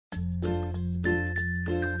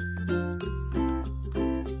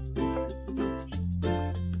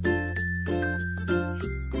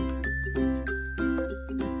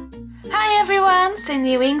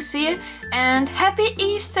Cindy Winx here, and happy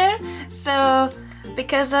Easter! So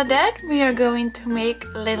because of that we are going to make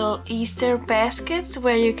little Easter baskets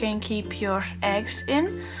where you can keep your eggs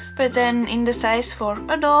in, but then in the size for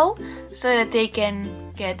a doll, so that they can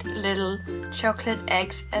get little chocolate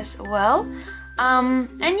eggs as well.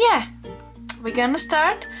 And yeah, we're gonna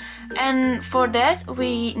start, and for that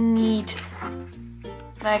we need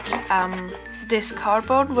like this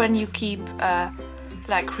cardboard when you keep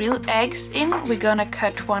like real eggs in. We're gonna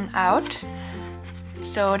cut one out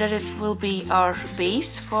so that it will be our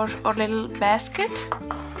base for our little basket.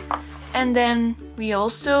 And then we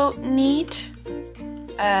also need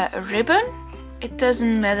a ribbon. It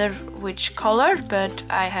doesn't matter which color, but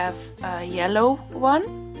I have a yellow one.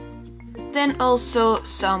 Then also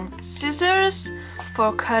some scissors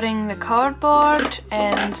for cutting the cardboard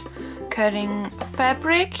and cutting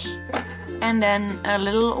fabric, and then a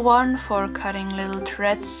little one for cutting little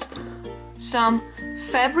threads. Some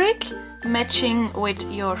fabric matching with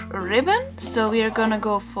your ribbon, so we are gonna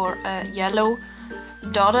go for a yellow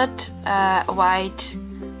dotted white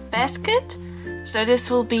basket. So this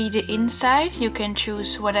will be the inside. You can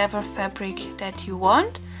choose whatever fabric that you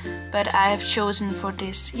want, but I have chosen for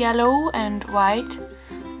this yellow and white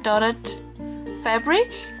dotted fabric.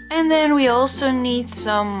 And then we also need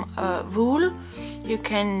some wool. You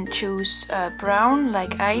can choose brown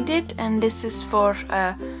like I did, and this is for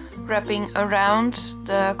wrapping around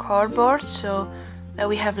the cardboard so that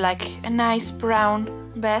we have like a nice brown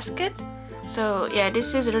basket. So yeah,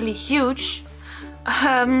 this is really huge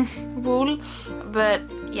wool, but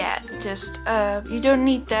yeah, just you don't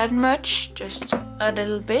need that much, just a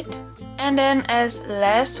little bit. And then as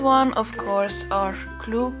last one, of course, our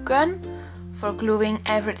glue gun for gluing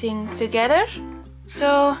everything together.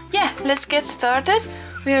 So yeah, let's get started.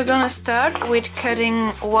 We are gonna start with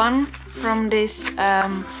cutting one from these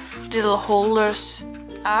little holders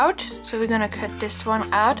out. So we're gonna cut this one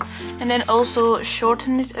out and then also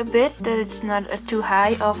shorten it a bit, that it's not too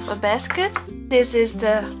high of a basket. This is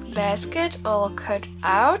the basket all cut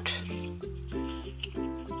out.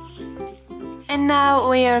 And now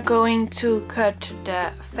we are going to cut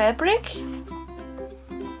the fabric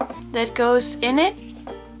that goes in it.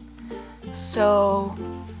 So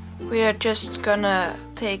we are just gonna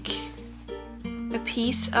take a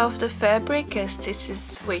piece of the fabric, because this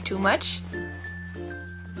is way too much.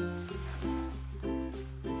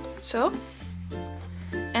 So,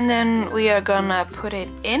 and then we are gonna put it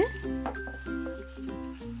in,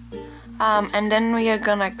 and then we are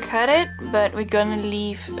gonna cut it, but we're gonna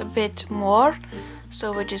leave a bit more,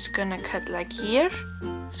 so we're just gonna cut like here,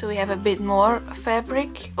 so we have a bit more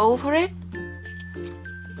fabric over it.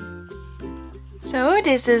 So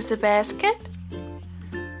this is the basket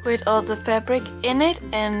with all the fabric in it,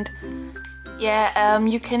 and yeah,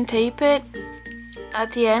 you can tape it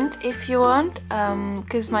at the end if you want,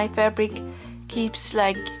 because my fabric keeps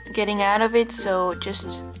like getting out of it, so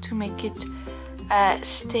just to make it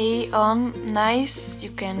stay on nice, you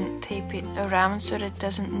can tape it around so that it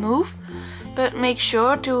doesn't move, but make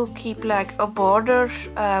sure to keep like a border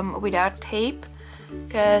without tape,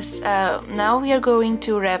 because now we are going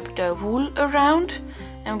to wrap the wool around,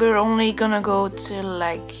 and we're only gonna go till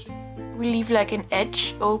like we leave like an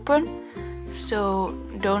edge open, so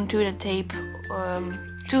don't do the tape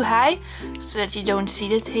too high so that you don't see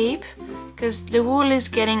the tape, because the wool is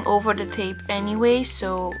getting over the tape anyway,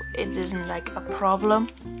 so it isn't like a problem.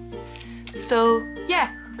 So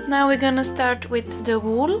yeah, now we're gonna start with the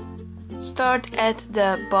wool. Start at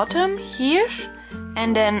the bottom here,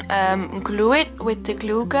 and then glue it with the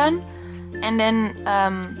glue gun, and then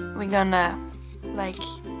we're gonna like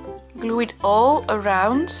glue it all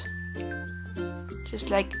around, just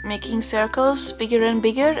like making circles bigger and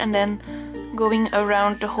bigger, and then going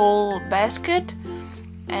around the whole basket,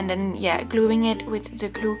 and then yeah, gluing it with the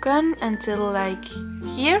glue gun until like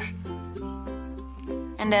here,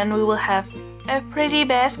 and then we will have a pretty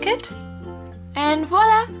basket. And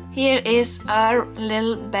voila, here is our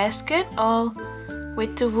little basket all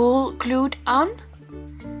with the wool glued on.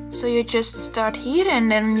 So you just start here,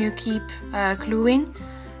 and then you keep gluing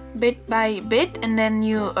bit by bit, and then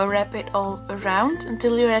you wrap it all around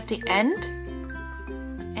until you're at the end,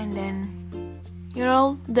 and then you're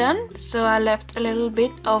all done. So I left a little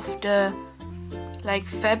bit of the like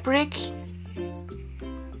fabric,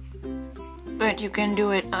 but you can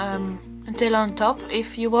do it until on top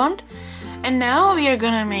if you want. And now we are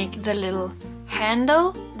gonna make the little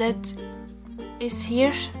handle that is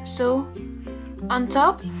here. So on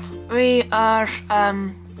top we are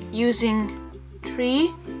using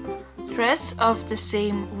 3 threads of the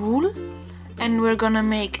same wool, and we're gonna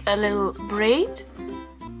make a little braid,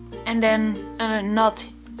 and then a knot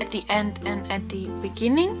at the end and at the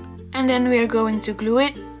beginning. And then we are going to glue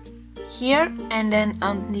it here and then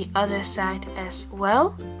on the other side as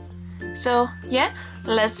well. So yeah,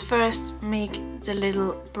 let's first make the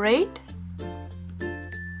little braid.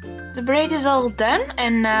 The braid is all done,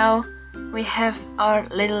 and now we have our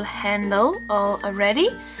little handle all ready.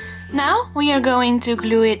 Now we are going to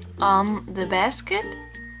glue it on the basket,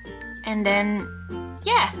 and then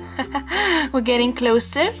yeah, we're getting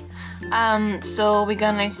closer. So we're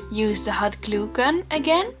gonna use the hot glue gun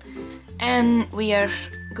again, and we are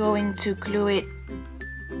going to glue it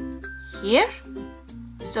here.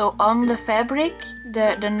 So on the fabric,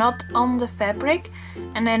 the knot on the fabric,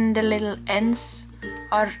 and then the little ends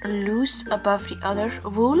are loose above the other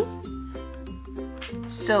wool.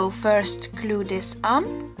 So first glue this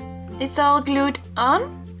on. It's all glued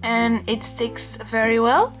on and it sticks very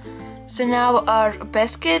well. So now our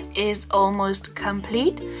basket is almost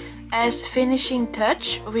complete. As finishing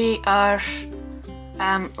touch, we are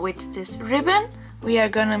with this ribbon, we are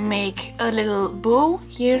gonna make a little bow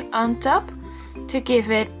here on top to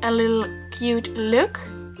give it a little cute look.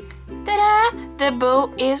 Ta-da! The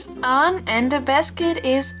bow is on and the basket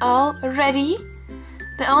is all ready.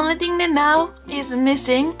 The only thing that now is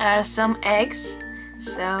missing are some eggs.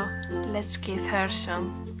 So let's give her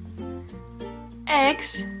some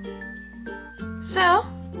eggs. So,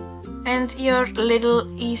 and your little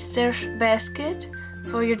Easter basket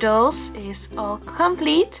for your dolls is all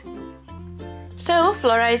complete. So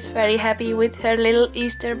Flora is very happy with her little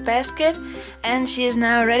Easter basket, and she is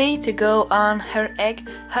now ready to go on her egg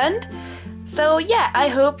hunt. So yeah, I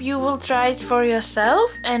hope you will try it for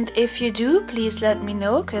yourself, and if you do, please let me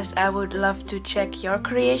know, because I would love to check your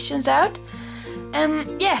creations out.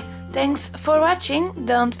 And yeah, thanks for watching.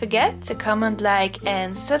 Don't forget to comment, like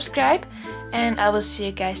and subscribe, and I will see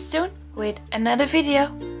you guys soon with another video.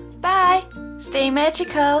 Bye! Stay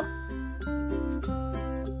magical!